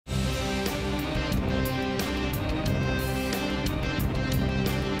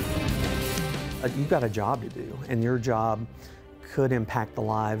You've got a job to do, and your job could impact the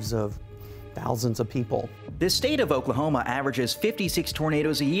lives of thousands of people. The state of Oklahoma averages 56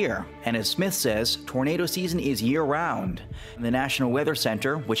 tornadoes a year, and as Smith says, tornado season is year-round. The National Weather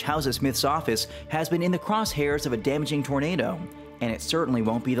Center, which houses Smith's office, has been in the crosshairs of a damaging tornado, and it certainly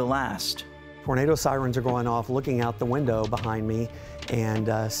won't be the last. Tornado sirens are going off, looking out the window behind me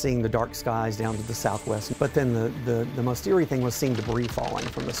and seeing the dark skies down to the southwest. But then the most eerie thing was seeing debris falling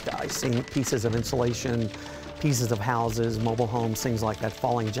from the sky, seeing pieces of insulation, pieces of houses, mobile homes, things like that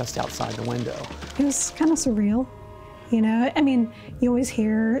falling just outside the window. It was kind of surreal, you know? I mean, you always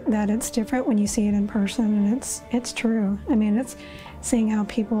hear that it's different when you see it in person, and it's true. I mean, it's seeing how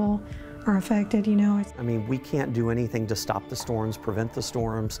people are affected, you know. I mean, we can't do anything to stop the storms, prevent the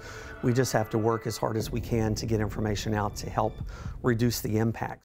storms. We just have to work as hard as we can to get information out to help reduce the impact.